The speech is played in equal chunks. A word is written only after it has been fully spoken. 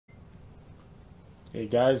Hey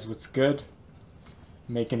guys, what's good?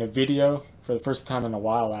 Making a video for the first time in a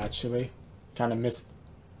while actually. Kind of missed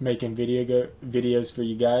making videos for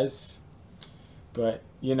you guys. But,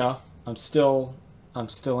 I'm still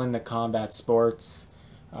into combat sports.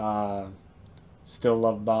 Uh, Still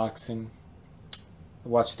love boxing. I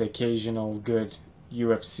watch the occasional good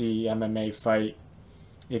UFC MMA fight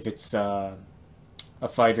if it's a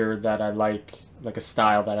fighter that I like a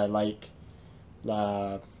style that I like.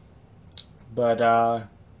 Uh, but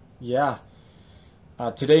yeah.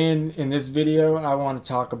 Today in this video, I want to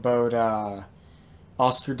talk about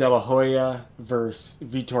Oscar De La Hoya versus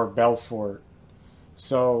Vitor Belfort.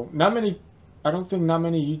 So I don't think not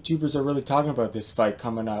many YouTubers are really talking about this fight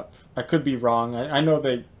coming up. I could be wrong. I know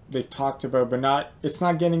they've talked about, but it's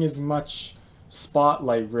not getting as much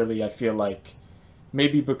spotlight really. I feel like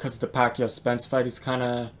maybe because the Pacquiao Spence fight is kind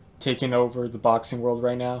of taking over the boxing world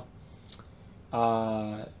right now.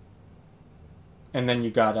 Uh, and then you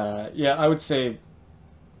got yeah, I would say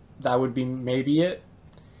that would be maybe it.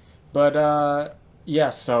 But yeah,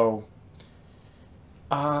 so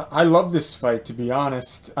I love this fight to be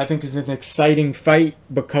honest. I think it's an exciting fight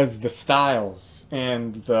because the styles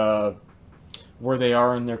and the where they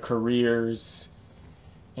are in their careers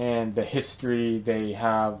and the history they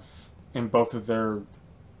have in both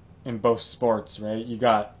sports, right? You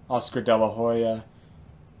got Oscar De La Hoya.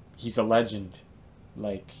 He's a legend.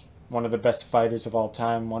 Like one of the best fighters of all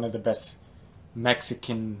time, one of the best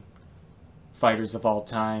Mexican fighters of all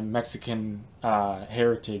time, Mexican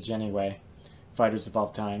heritage anyway, fighters of all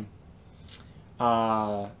time.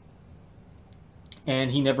 Uh,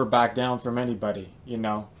 and he never backed down from anybody,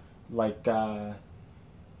 Like,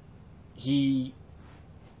 he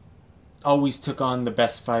always took on the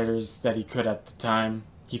best fighters that he could at the time.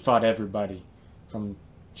 He fought everybody, from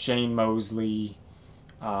Shane Mosley,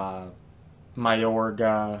 uh,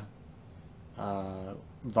 Mayorga,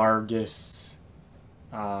 Vargas,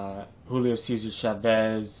 Julio Cesar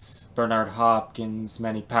Chavez, Bernard Hopkins,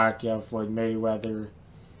 Manny Pacquiao, Floyd Mayweather,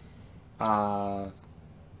 uh,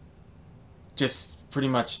 just pretty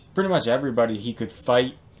much everybody he could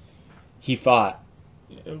fight, he fought.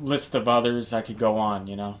 A list of others I could go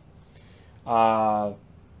on. Uh,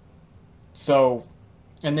 so,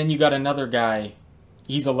 and then you got another guy.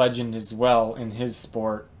 He's a legend as well in his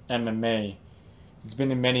sport, MMA. He's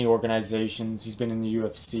been in many organizations. He's been in the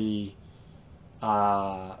UFC.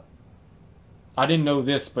 Uh, I didn't know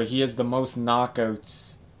this, but he has the most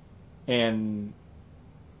knockouts in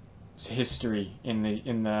history in the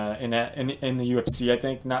UFC. I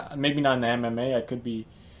think not, maybe not in the MMA. I could be.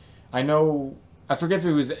 I know. I forget if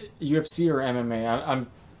it was UFC or MMA.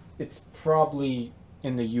 I'm. It's probably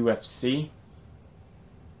in the UFC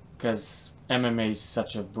because MMA is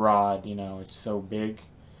such a broad. It's so big.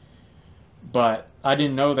 But I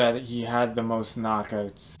didn't know that he had the most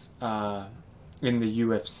knockouts in the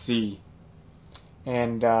UFC.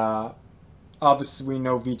 And obviously we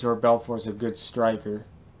know Vitor Belfort is a good striker.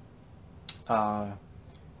 Uh,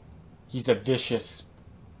 he's a vicious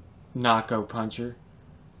knockout puncher.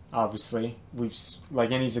 Obviously,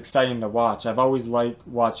 and he's exciting to watch. I've always liked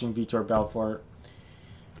watching Vitor Belfort.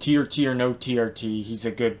 TRT or no TRT, he's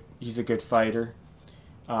a good fighter.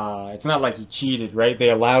 It's not like he cheated, right? They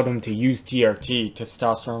allowed him to use TRT,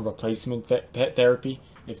 testosterone replacement therapy,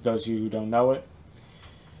 if those of you who don't know it.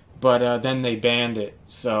 But then they banned it,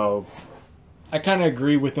 so I kind of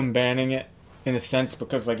agree with them banning it in a sense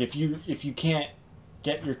because, like, if you can't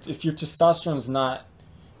if your testosterone's not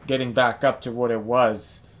getting back up to what it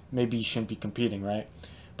was, maybe you shouldn't be competing, right?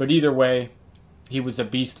 But either way, he was a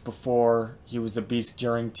beast before, he was a beast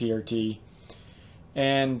during TRT.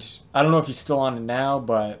 And I don't know if he's still on it now,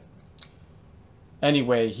 but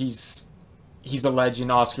anyway, he's a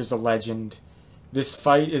legend. Oscar's a legend. This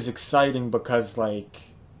fight is exciting because,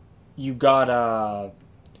 like, you got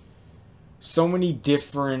so many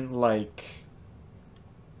different, like,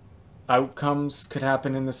 outcomes could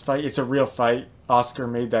happen in this fight. It's a real fight. Oscar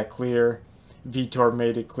made that clear. Vitor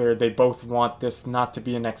made it clear. They both want this not to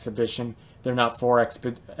be an exhibition. They're not for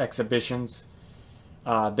exhibitions.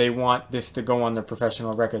 They want this to go on their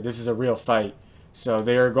professional record. This is a real fight. So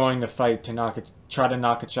they are going to fight to try to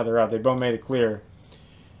knock each other out. They both made it clear.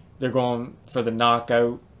 They're going for the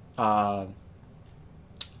knockout. So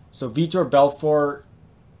Vitor Belfort,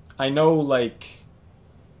 I know, like,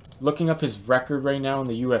 looking up his record right now in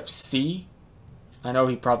the UFC, I know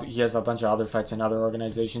he has a bunch of other fights in other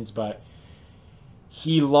organizations, but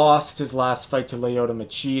he lost his last fight to Lyoto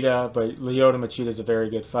Machida, but Lyoto Machida is a very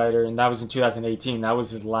good fighter, and that was in 2018. That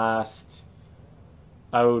was his last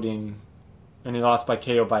outing, and he lost by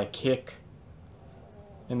KO by a kick.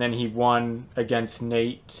 And then he won against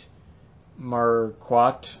Nate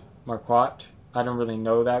Marquardt. I don't really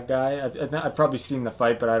know that guy. I've probably seen the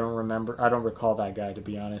fight, but I don't remember. I don't recall that guy, to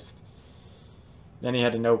be honest. Then he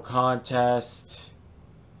had a no contest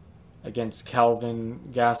against Kelvin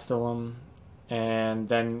Gastelum, and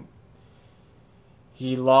then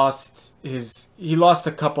he lost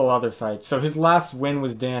a couple other fights. So his last win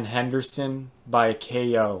was Dan Henderson by a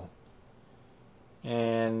KO,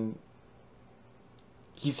 and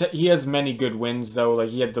he has many good wins though. Like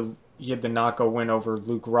he had the knockout win over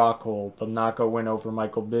Luke Rockhold, the knockout win over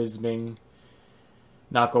Michael Bisping,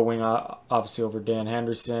 knockout win obviously over Dan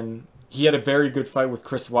Henderson. He had a very good fight with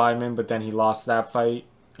Chris Weidman, but then he lost that fight.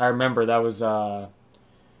 I remember that was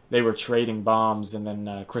they were trading bombs, and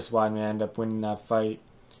then Chris Weidman ended up winning that fight.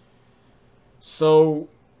 So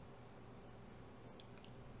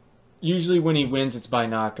usually when he wins, it's by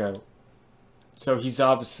knockout. So he's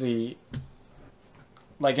obviously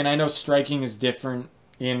like, and I know striking is different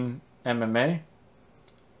in MMA,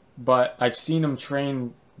 but I've seen him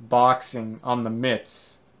train boxing on the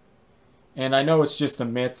mitts, and I know it's just the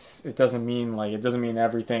mitts. It doesn't mean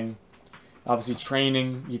everything. Obviously,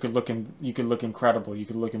 training, you could look incredible, you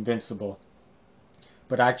could look invincible,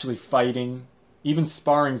 but actually fighting, even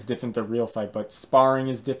sparring is different than real fight. But sparring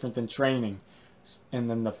is different than training, and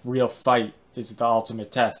then the real fight is the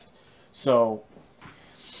ultimate test. So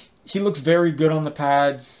he looks very good on the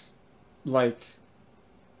pads. Like,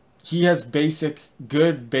 he has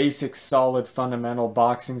good, solid, fundamental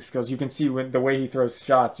boxing skills. You can see the way he throws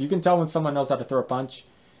shots. You can tell when someone knows how to throw a punch,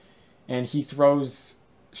 and he throws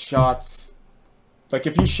shots. Like,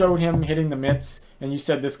 if you showed him hitting the mitts and you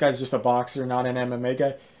said this guy's just a boxer, not an MMA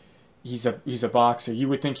guy, he's a boxer. You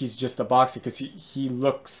would think he's just a boxer because he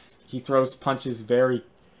throws punches very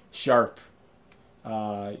sharp.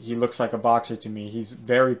 He looks like a boxer to me. He's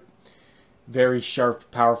very, very sharp,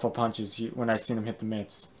 powerful punches when I seen him hit the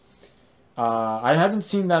mitts. I haven't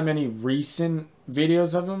seen that many recent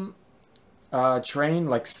videos of him train,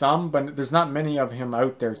 like some, but there's not many of him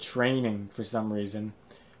out there training for some reason,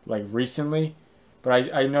 like recently.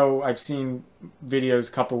 But I know I've seen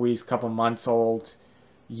videos couple weeks, couple months old,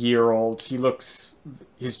 year old.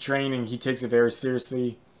 His training, he takes it very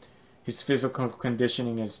seriously. His physical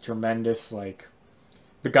conditioning is tremendous. Like,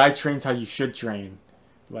 the guy trains how you should train.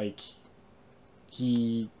 Like,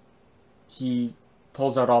 he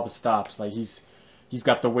pulls out all the stops. Like, he's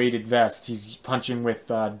got the weighted vest. He's punching with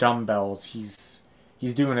dumbbells. He's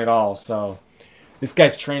doing it all. So this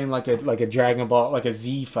guy's training like a Dragon Ball, like a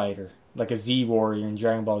Z fighter, like a Z warrior in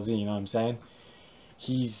Dragon Ball Z. You know what I'm saying?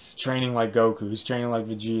 He's training like Goku. He's training like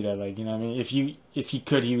Vegeta. Like, you know what I mean? If he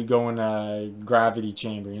could, he would go in a gravity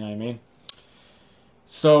chamber. You know what I mean?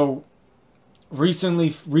 So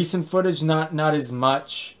recent footage, not as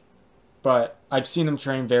much, but I've seen him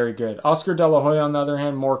train very good. Oscar De La Hoya, on the other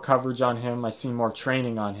hand, more coverage on him. I've seen more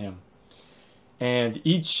training on him. And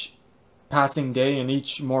each passing day and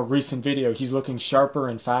each more recent video, he's looking sharper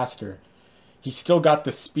and faster. He's still got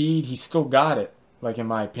the speed. He's still got it, like, in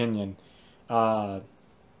my opinion. I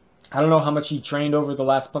don't know how much he trained over the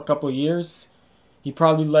last couple of years. He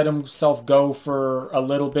probably let himself go for a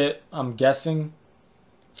little bit, I'm guessing.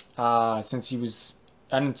 Since he was...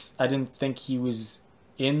 I didn't think he was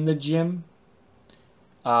in the gym.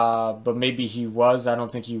 But maybe he was. I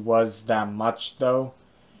don't think he was that much, though.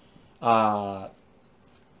 But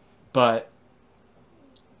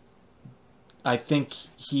I think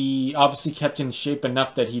he obviously kept in shape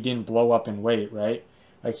enough that he didn't blow up in weight, right?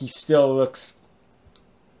 Like, he still looks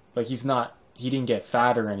like he didn't get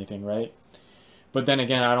fat or anything, right? But then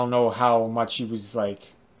again, I don't know how much he was,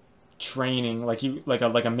 like, training, like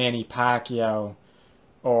a Manny Pacquiao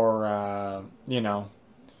or you know,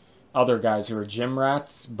 other guys who are gym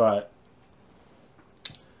rats. But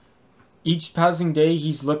each passing day,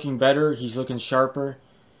 he's looking better, he's looking sharper,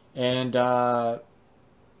 and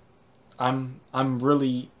I'm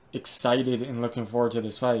really excited and looking forward to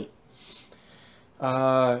this fight.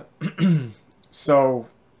 So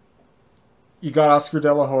you got Oscar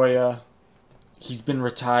De La Hoya. He's been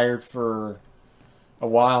retired for a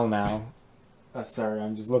while now. Sorry,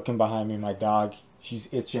 I'm just looking behind me. My dog, she's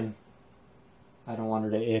itching. I don't want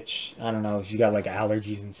her to itch. I don't know. She got like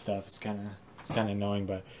allergies and stuff. It's kind of annoying.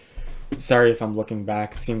 But sorry if I'm looking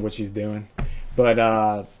back, seeing what she's doing. But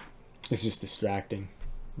it's just distracting.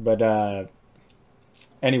 But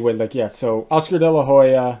anyway, like, yeah. So Oscar De La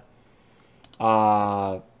Hoya.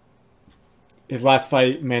 His last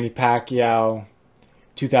fight, Manny Pacquiao,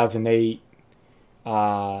 2008.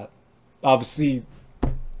 Obviously,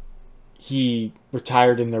 he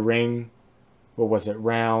retired in the ring. What was it,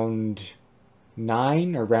 round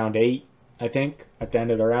 9 or round 8? I think at the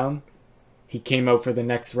end of the round, He came out for the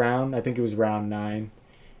next round. I think it was round 9.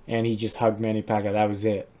 And he just hugged Manny Pacquiao. That was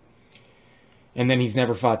it. And then he's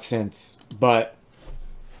never fought since. But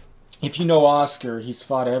if you know Oscar, he's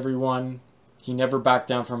fought everyone. He never backed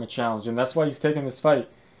down from a challenge. And that's why he's taking this fight.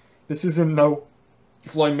 This isn't no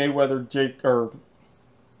Floyd Mayweather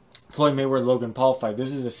Logan Paul fight.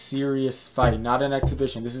 This is a serious fight, not an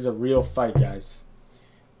exhibition. This is a real fight, guys.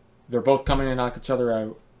 They're both coming to knock each other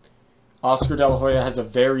out. Oscar De La Hoya has a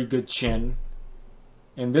very good chin.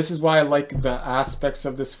 And this is why I like the aspects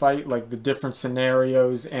of this fight, like the different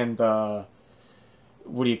scenarios and the,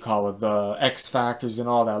 what do you call it, the X factors and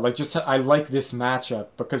all that. Like, just, I like this matchup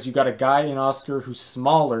because you got a guy in Oscar who's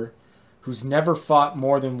smaller, who's never fought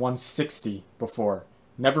more than 160 before.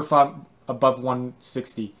 Never fought above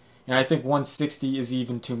 160. And I think 160 is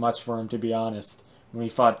even too much for him, to be honest. When he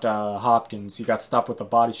fought Hopkins, he got stopped with a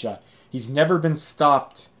body shot. He's never been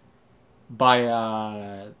stopped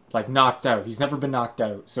by, like, knocked out. He's never been knocked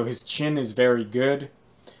out. So his chin is very good.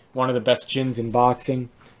 One of the best chins in boxing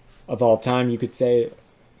of all time, you could say.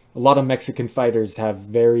 A lot of Mexican fighters have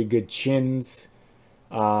very good chins.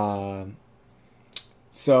 And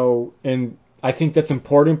I think that's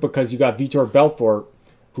important because you got Vitor Belfort,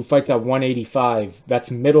 who fights at 185. That's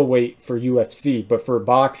middleweight for UFC, but for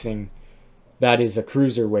boxing, that is a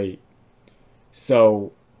cruiserweight.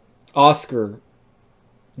 So, Oscar,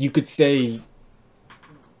 you could say,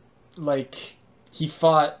 like, he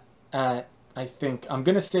fought at, I think, I'm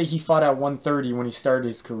going to say he fought at 130 when he started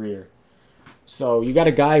his career. So, you got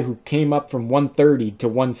a guy who came up from 130 to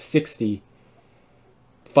 160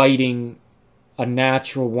 fighting a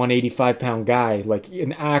natural 185-pound guy, like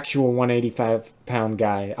an actual 185-pound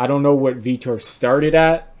guy. I don't know what Vitor started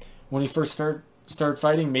at when he first started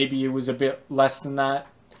fighting. Maybe it was a bit less than that.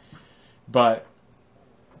 But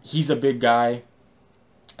he's a big guy.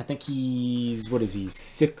 I think he's, what is he,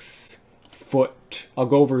 6 foot. I'll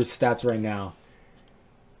go over his stats right now.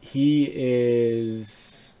 He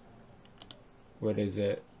is, what is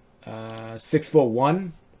it?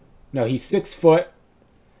 6'1". No, he's 6 foot.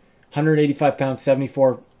 185 pounds,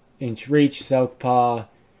 74-inch reach, southpaw,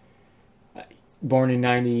 born in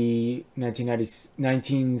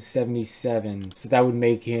 1977. So that would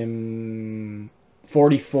make him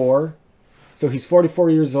 44. So he's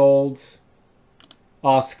 44 years old.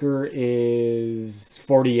 Oscar is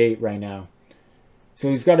 48 right now. So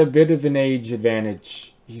he's got a bit of an age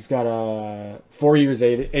advantage. He's got a 4 years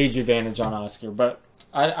age advantage on Oscar. But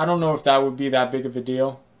I don't know if that would be that big of a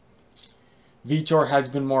deal. Vitor has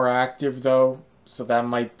been more active, though, so that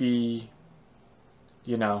might be,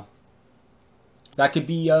 you know, that could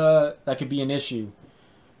be an issue.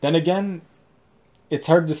 Then again, it's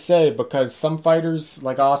hard to say because some fighters,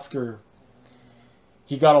 like Oscar,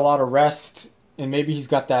 he got a lot of rest, and maybe he's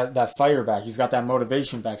got that fire back. He's got that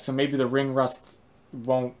motivation back, so maybe the ring rust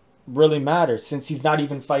won't really matter since he's not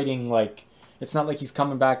even fighting, like, it's not like he's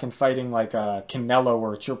coming back and fighting like a Canelo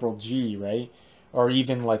or a Triple G, right? Or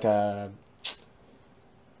even like a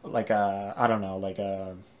I don't know, like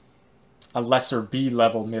a lesser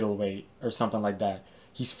B-level middleweight or something like that.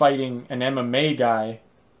 He's fighting an MMA guy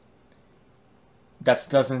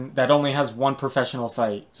that only has one professional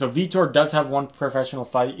fight. So Vitor does have one professional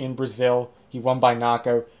fight in Brazil. He won by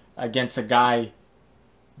knockout against a guy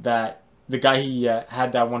that the guy he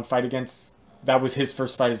had that one fight against, that was his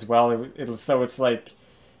first fight as well. So it's like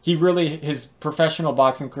his professional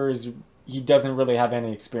boxing career he doesn't really have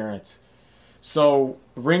any experience. So,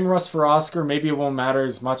 ring rust for Oscar, maybe it won't matter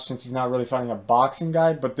as much since he's not really fighting a boxing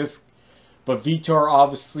guy, but Vitor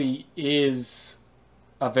obviously is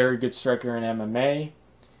a very good striker in MMA.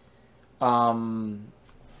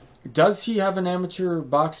 Does he have an amateur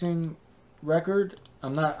boxing record?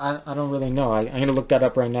 I don't really know. I'm going to look that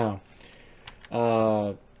up right now.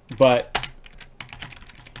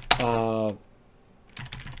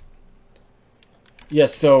 Yeah,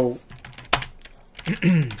 so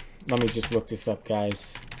let me just look this up,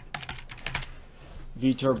 guys.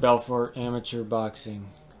 Vitor Belfort, amateur boxing.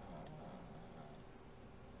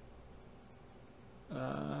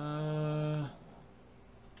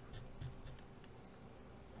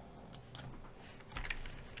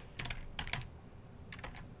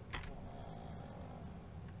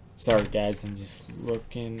 Sorry, guys, I'm just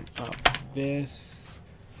looking up this.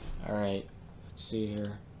 Alright, let's see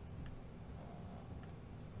here.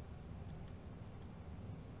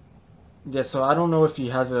 Yeah, so I don't know if he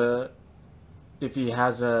has a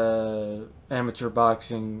amateur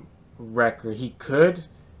boxing record. He could.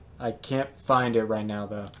 I can't find it right now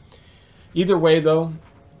though. Either way though,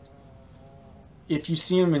 if you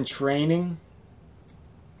see him in training,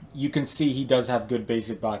 you can see he does have good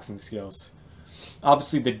basic boxing skills.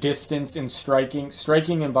 Obviously, the distance in striking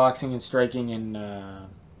in boxing and striking in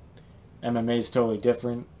MMA is totally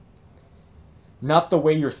different. Not the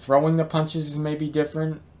way you're throwing the punches is maybe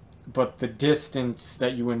different, but the distance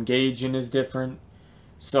that you engage in is different.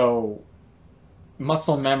 So,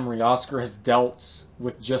 muscle memory, Oscar has dealt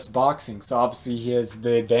with just boxing, so obviously he has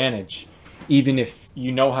the advantage. Even if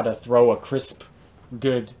you know how to throw a crisp,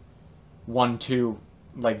 good 1-2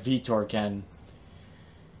 like Vitor can,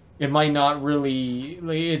 it might not really,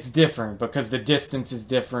 it's different because the distance is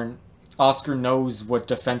different. Oscar knows what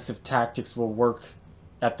defensive tactics will work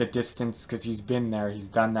at the distance because he's been there. He's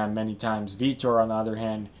done that many times. Vitor, on the other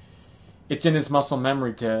hand, it's in his muscle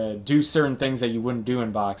memory to do certain things that you wouldn't do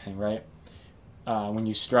in boxing, right? When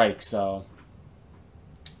you strike. So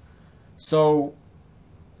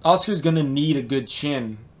Oscar's gonna need a good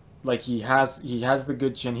chin. Like he has the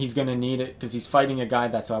good chin. He's gonna need it because he's fighting a guy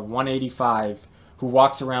that's at 185 who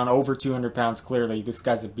walks around over 200 pounds clearly. This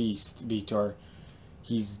guy's a beast, Vitor.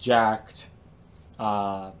 He's jacked,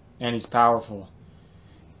 and he's powerful.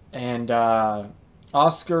 And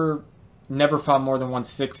Oscar never fought more than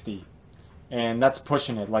 160. And that's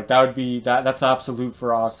pushing it. Like that would be that's absolute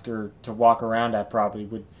for Oscar to walk around at probably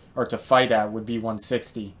would, or to fight at would be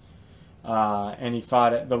 160. And he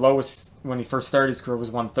fought at the lowest when he first started his career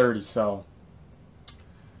was 130. So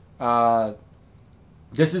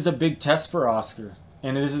this is a big test for Oscar,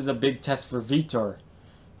 and this is a big test for Vitor.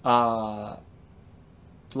 A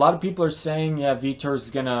lot of people are saying, yeah, Vitor's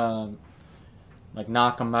gonna like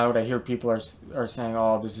knock him out. I hear people are saying,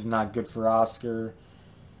 oh, this is not good for Oscar,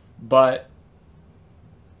 but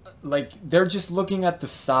like they're just looking at the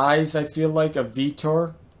size, I feel like, of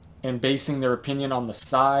Vitor and basing their opinion on the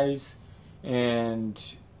size. And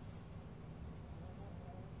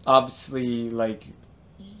obviously, like,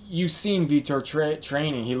 you've seen Vitor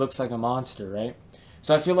training. He looks like a monster, right?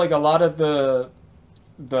 So I feel like a lot of the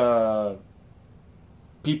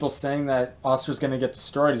people saying that Oscar's going to get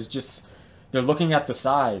destroyed is just they're looking at the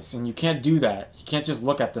size. And you can't do that. You can't just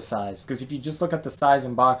look at the size. Because if you just look at the size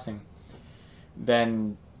in boxing,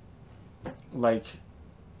 then like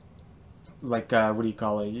what do you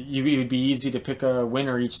call it? It would be easy to pick a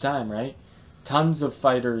winner each time, right? Tons of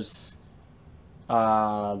fighters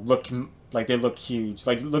look like they look huge.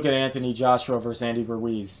 Like look at Anthony Joshua versus Andy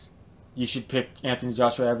Ruiz. You should pick Anthony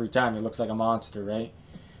Joshua every time. He looks like a monster, right?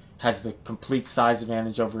 Has the complete size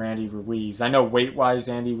advantage over Andy Ruiz. I know weight-wise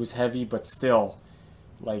Andy was heavy, but still,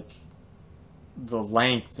 like the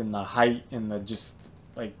length and the height and the just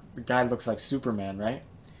like the guy looks like Superman, right?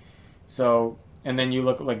 So, and then you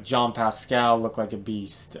look like John Pascal, look like a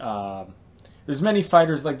beast. There's many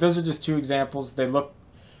fighters, like those are just two examples. They look,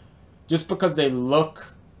 just because they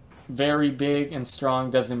look very big and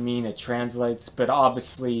strong doesn't mean it translates. But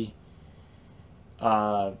obviously,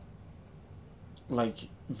 like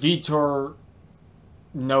Vitor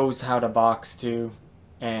knows how to box too.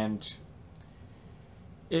 And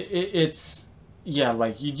it's, yeah,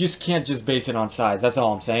 like you just can't just base it on size. That's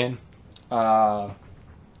all I'm saying.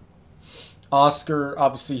 Oscar,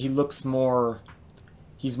 obviously, he looks more,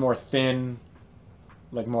 he's more thin,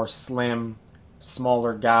 like more slim,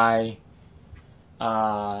 smaller guy.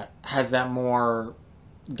 Has that more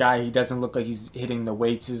guy, he doesn't look like he's hitting the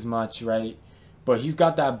weights as much, right? But he's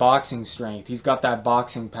got that boxing strength. He's got that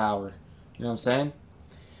boxing power. You know what I'm saying?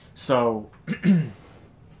 So,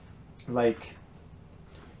 like,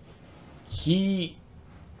 you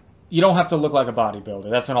don't have to look like a bodybuilder.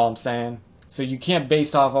 That's all I'm saying. So you can't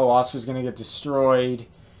base off, oh, Oscar's going to get destroyed.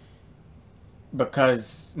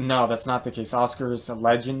 Because, no, that's not the case. Oscar is a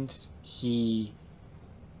legend. He's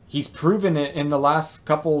proven it in the last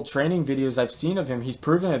couple training videos I've seen of him. He's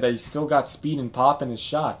proven it that he's still got speed and pop in his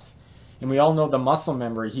shots. And we all know the muscle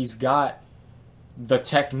memory. He's got the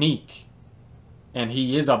technique. And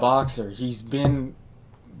he is a boxer. He's been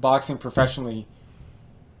boxing professionally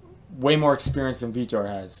way more experienced than Vitor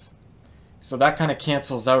has. So that kind of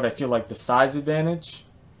cancels out, I feel like, the size advantage.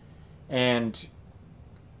 And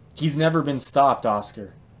he's never been stopped,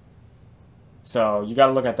 Oscar. So you got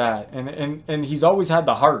to look at that. And he's always had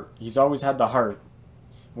the heart. He's always had the heart.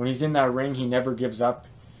 When he's in that ring, he never gives up.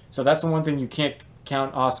 So that's the one thing you can't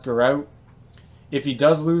count Oscar out. If he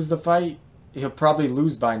does lose the fight, he'll probably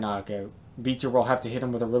lose by knockout. Vitor will have to hit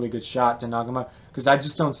him with a really good shot to knock him out. Because I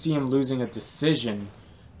just don't see him losing a decision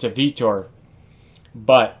to Vitor.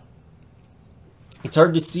 But it's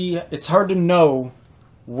hard to see, it's hard to know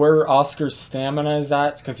where Oscar's stamina is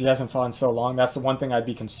at because he hasn't fought in so long. That's the one thing I'd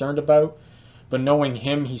be concerned about. But knowing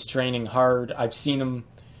him, he's training hard. I've seen him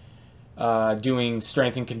doing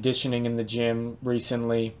strength and conditioning in the gym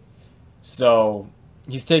recently. So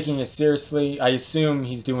he's taking it seriously. I assume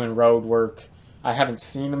he's doing road work. I haven't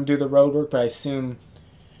seen him do the road work, but I assume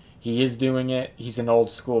he is doing it. He's an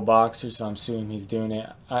old school boxer, so I'm assuming he's doing it.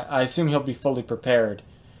 I assume he'll be fully prepared.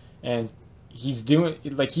 And he's doing,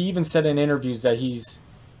 like, he even said in interviews that he's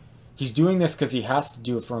doing this because he has to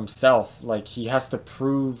do it for himself. Like, he has to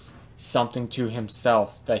prove something to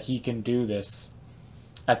himself that he can do this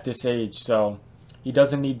at this age. So he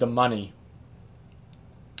doesn't need the money.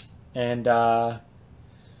 And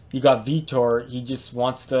you got Vitor. He just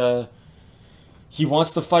wants to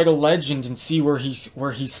fight a legend and see where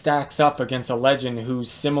he stacks up against a legend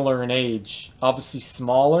who's similar in age, obviously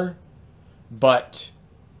smaller, but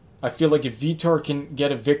I feel like if Vitor can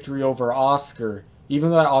get a victory over Oscar, even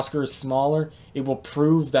though that Oscar is smaller, it will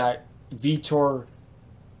prove that Vitor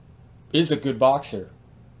is a good boxer.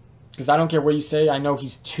 Because I don't care what you say, I know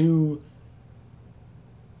he's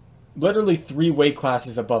literally 3 weight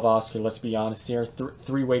classes above Oscar, let's be honest here.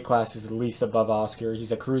 3 weight classes at least above Oscar.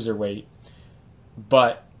 He's a cruiserweight.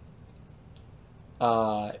 But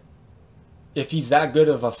if he's that good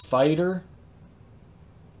of a fighter,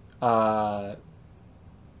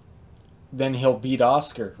 then he'll beat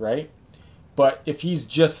Oscar, right? But if he's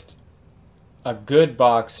just a good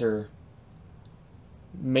boxer,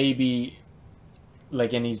 maybe,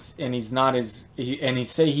 like, and he's not as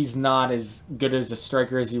he's not as good as a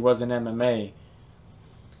striker as he was in MMA,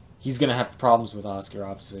 he's gonna have problems with Oscar,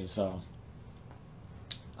 obviously. So,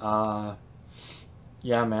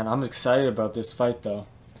 yeah, man, I'm excited about this fight though.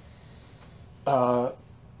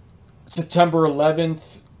 September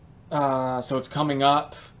 11th, so it's coming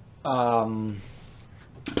up.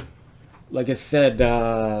 Like I said,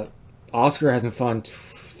 Oscar hasn't fought in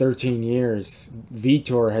 13 years.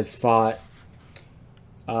 Vitor has fought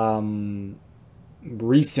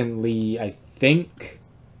recently, I think.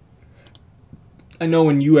 I know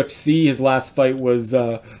in UFC his last fight was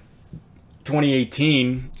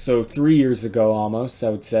 2018, so 3 years ago almost, I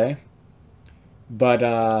would say. But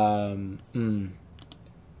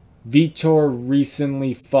Vitor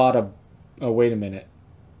recently fought oh, wait a minute.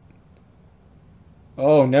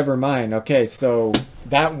 Oh, never mind. Okay, so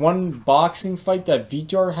that one boxing fight that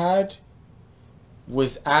Vitor had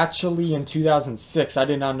was actually in 2006. I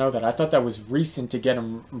did not know that. I thought that was recent to get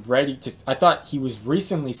him ready to... I thought he was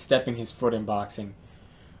recently stepping his foot in boxing.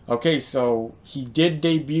 Okay, so he did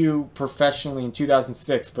debut professionally in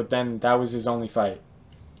 2006, but then that was his only fight.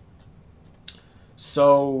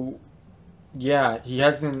 So, yeah, he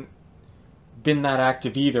hasn't been that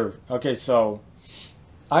active either. Okay, so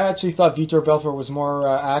I actually thought Vitor Belfort was more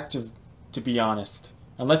active, to be honest.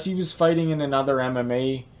 Unless he was fighting in another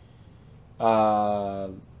MMA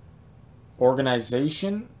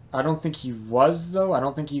organization. I don't think he was, though. I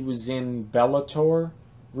don't think he was in Bellator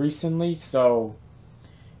recently. So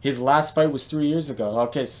his last fight was 3 years ago.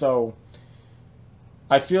 Okay, so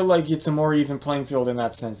I feel like it's a more even playing field in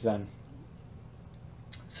that sense then.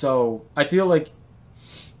 So I feel like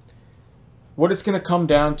what it's going to come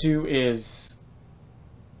down to is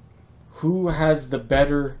who has the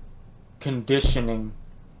better conditioning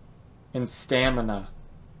and stamina.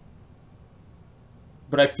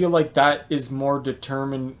 But I feel like that is more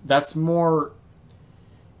determined, that's more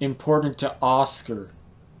important to Oscar.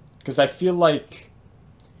 Because I feel like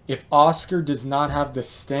if Oscar does not have the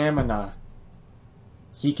stamina,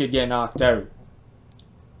 he could get knocked out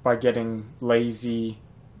by getting lazy,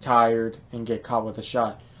 tired, and get caught with a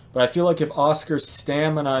shot. But I feel like if Oscar's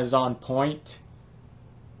stamina is on point,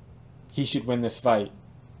 he should win this fight.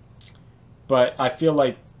 But I feel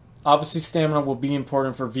like obviously stamina will be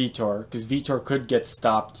important for Vitor, because Vitor could get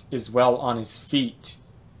stopped as well on his feet.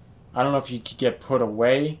 I don't know if he could get put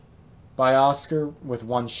away by Oscar with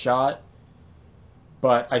one shot,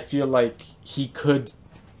 but I feel like he could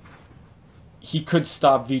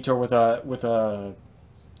stop Vitor with a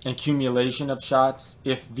accumulation of shots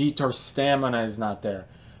if Vitor's stamina is not there.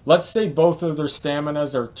 Let's say both of their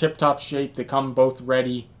staminas are tip-top shape, they come both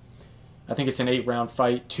ready. I think it's an 8-round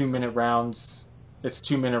fight, 2-minute rounds. It's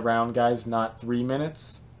 2-minute round, guys, not 3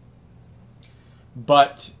 minutes.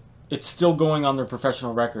 But it's still going on their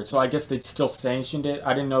professional record, so I guess they'd still sanctioned it.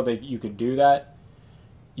 I didn't know that you could do that.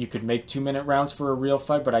 You could make 2-minute rounds for a real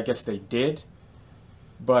fight, but I guess they did.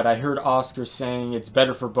 But I heard Oscar saying it's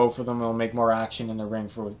better for both of them. It'll make more action in the ring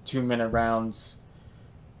for 2-minute rounds.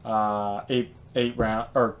 2-minute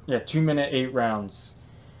 8 rounds.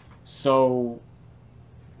 So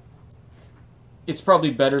it's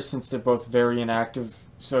probably better since they're both very inactive.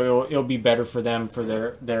 So it'll be better for them for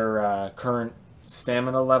their current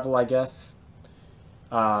stamina level, I guess.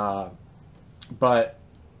 But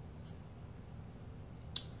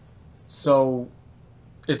so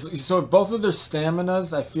both of their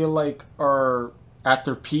staminas, I feel like, are at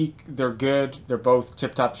their peak, they're good. They're both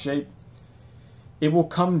tip-top shape. It will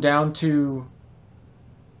come down to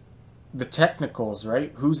the technicals,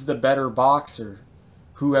 right? Who's the better boxer?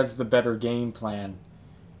 Who has the better game plan?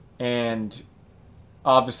 And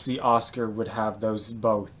obviously Oscar would have those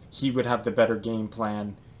both. He would have the better game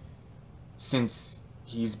plan since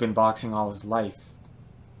he's been boxing all his life.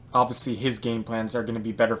 Obviously his game plans are going to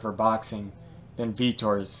be better for boxing than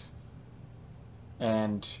Vitor's.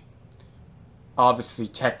 And obviously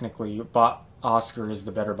technically Oscar is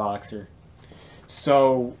the better boxer.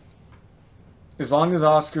 So as long as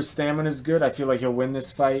Oscar's stamina is good, I feel like he'll win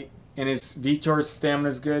this fight. And as Vitor's stamina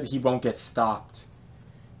is good, he won't get stopped.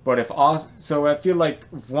 But so I feel like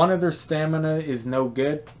if one of their stamina is no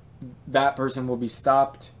good, that person will be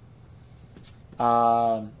stopped.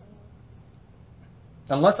 Unless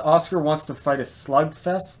Oscar wants to fight a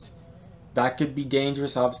slugfest, that could be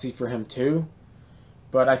dangerous, obviously, for him too.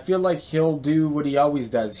 But I feel like he'll do what he always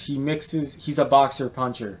does. He mixes. He's a boxer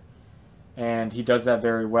puncher, and he does that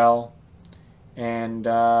very well. And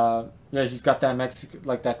yeah, he's got that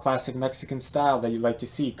that classic Mexican style that you like to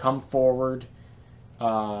see. Come forward,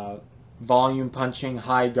 volume punching,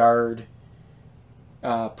 high guard,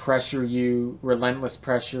 pressure you, relentless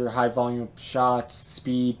pressure, high volume shots,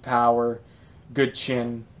 speed, power, good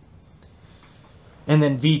chin. And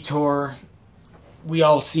then Vitor, we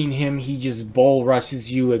all seen him. He just bull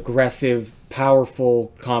rushes you, aggressive,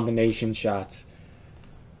 powerful combination shots.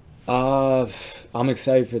 I'm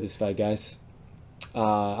excited for this fight, guys.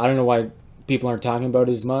 I don't know why people aren't talking about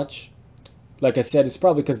it as much. Like I said, it's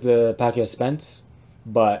probably because the Pacquiao Spence,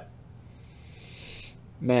 but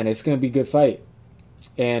man, it's gonna be a good fight.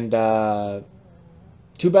 And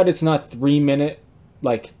too bad it's not 3-minute,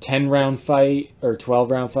 like 10-round fight or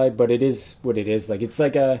 12-round fight, but it is what it is. Like it's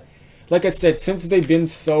like I said, since they've been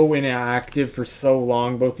so inactive for so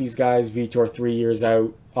long, both these guys, Vitor 3 years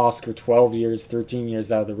out, Oscar 12 years, 13 years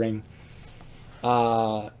out of the ring.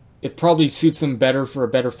 It probably suits them better for a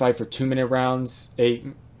better fight for 2-minute rounds, eight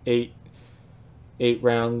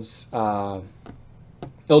rounds.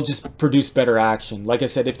 They'll just produce better action. Like I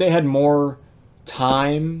said, if they had more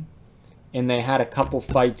time and they had a couple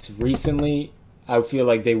fights recently, I feel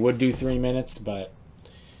like they would do 3 minutes, but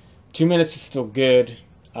 2 minutes is still good.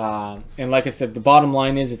 And like I said, the bottom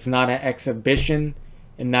line is it's not an exhibition,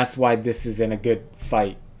 and that's why this isn't a good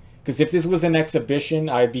fight. Because if this was an exhibition,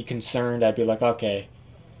 I'd be concerned. I'd be like, okay,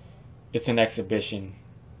 it's an exhibition.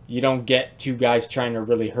 You don't get two guys trying to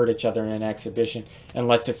really hurt each other in an exhibition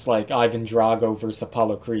unless it's like Ivan Drago versus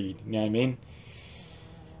Apollo Creed. You know what I mean?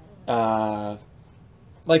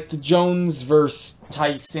 Like the Jones versus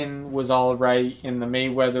Tyson was all right, and the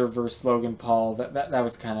Mayweather versus Logan Paul, that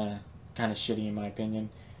was kind of shitty in my opinion.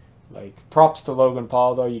 Like, props to Logan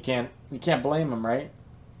Paul though. You can't blame him, right?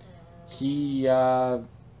 He got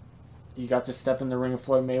to step in the ring of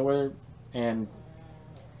Floyd Mayweather, and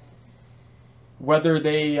whether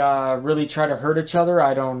they really try to hurt each other,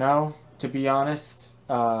 I don't know, to be honest.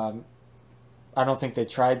 I don't think they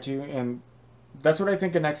tried to, and that's what I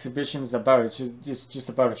think an exhibition is about. It's just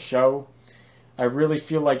about a show. I really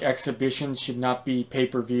feel like exhibitions should not be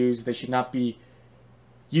pay-per-views. They should not be...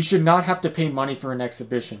 You should not have to pay money for an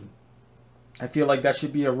exhibition. I feel like that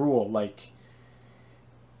should be a rule. Like,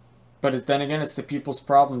 but then again, it's the people's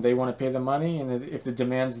problem. They want to pay the money, and if the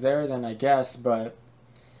demand's there, then I guess. But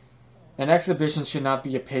an exhibition should not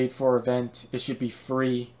be a paid-for event. It should be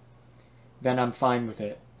free. Then I'm fine with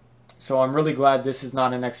it. So I'm really glad this is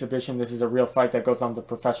not an exhibition. This is a real fight that goes on the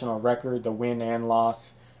professional record. The win and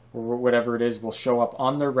loss, or whatever it is, will show up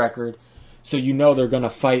on their record. So you know they're going to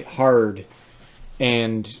fight hard,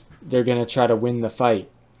 and they're going to try to win the fight.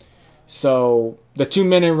 So the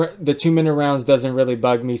 2-minute rounds doesn't really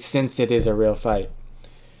bug me since it is a real fight.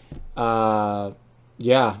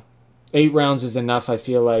 Yeah, 8 rounds is enough. I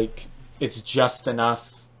feel like it's just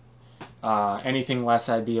enough. Anything less,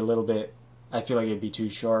 I feel like it'd be too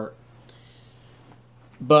short.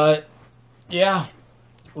 But yeah,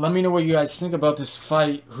 let me know what you guys think about this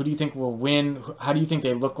fight. Who do you think will win? How do you think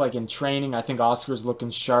they look like in training? I think Oscar's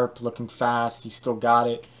looking sharp, looking fast. He's still got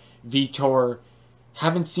it. Vitor,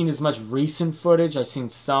 haven't seen as much recent footage. I've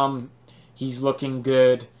seen some. He's looking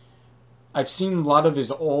good. I've seen a lot of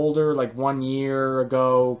his older, like 1 year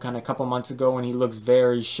ago, kind of a couple months ago, and he looks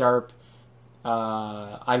very sharp.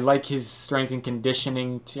 I like his strength and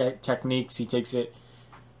conditioning techniques. He takes it,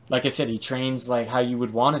 like I said, he trains like how you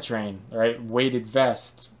would want to train, right? Weighted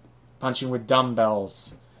vest, punching with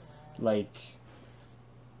dumbbells, like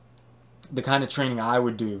the kind of training I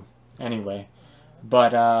would do anyway.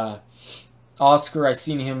 But Oscar, I've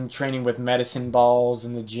seen him training with medicine balls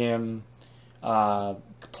in the gym,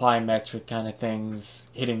 plyometric kind of things,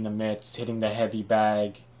 hitting the mitts, hitting the heavy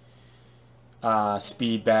bag,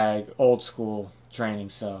 speed bag, old school training.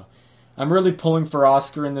 So I'm really pulling for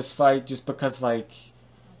Oscar in this fight just because, like,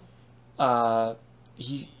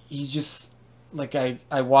 he's just, like,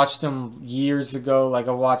 I watched him years ago. Like,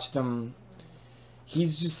 I watched him.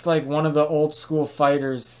 He's just like one of the old school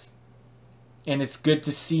fighters, and it's good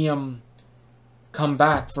to see him come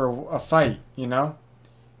back for a fight, you know?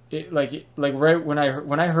 Like right when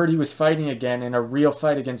I heard he was fighting again in a real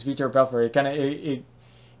fight against Vitor Belfort, it kind of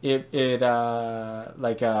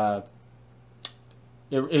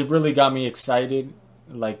it really got me excited.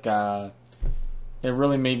 Like, it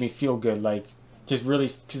really made me feel good. Like, just really,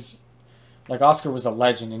 because, like, Oscar was a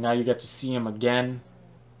legend, and now you get to see him again.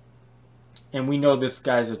 And we know this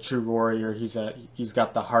guy's a true warrior. He's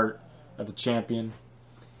got the heart of a champion,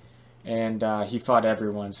 and he fought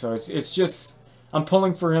everyone. So it's just, I'm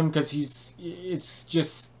pulling for him because it's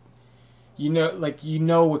just, you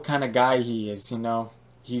know what kind of guy he is. You know,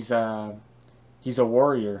 he's a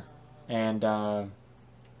warrior, and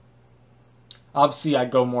obviously I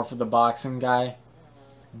go more for the boxing guy,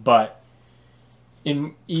 but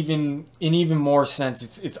in even more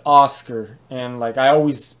sense, it's Oscar, and like I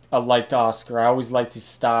liked Oscar. I always liked his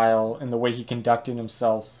style and the way he conducted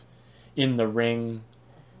himself in the ring.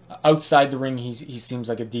 Outside the ring, he seems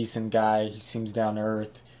like a decent guy. He seems down to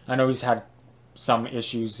earth. I know he's had some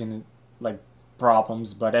issues and, like,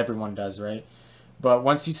 problems, but everyone does, right? But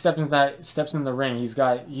once he steps in the ring, he's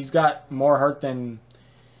got more heart than,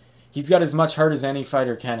 he's got as much heart as any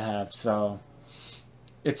fighter can have. So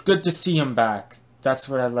it's good to see him back. That's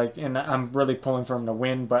what I like, and I'm really pulling for him to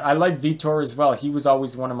win. But I like Vitor as well. He was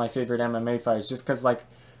always one of my favorite MMA fighters, just because, like,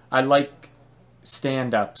 I like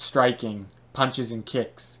stand-up, striking, punches and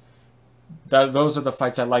kicks. Those are the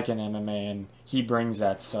fights I like in MMA, and he brings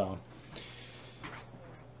that. So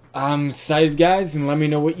I'm excited, guys, and let me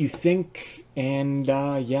know what you think. And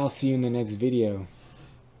yeah, I'll see you in the next video.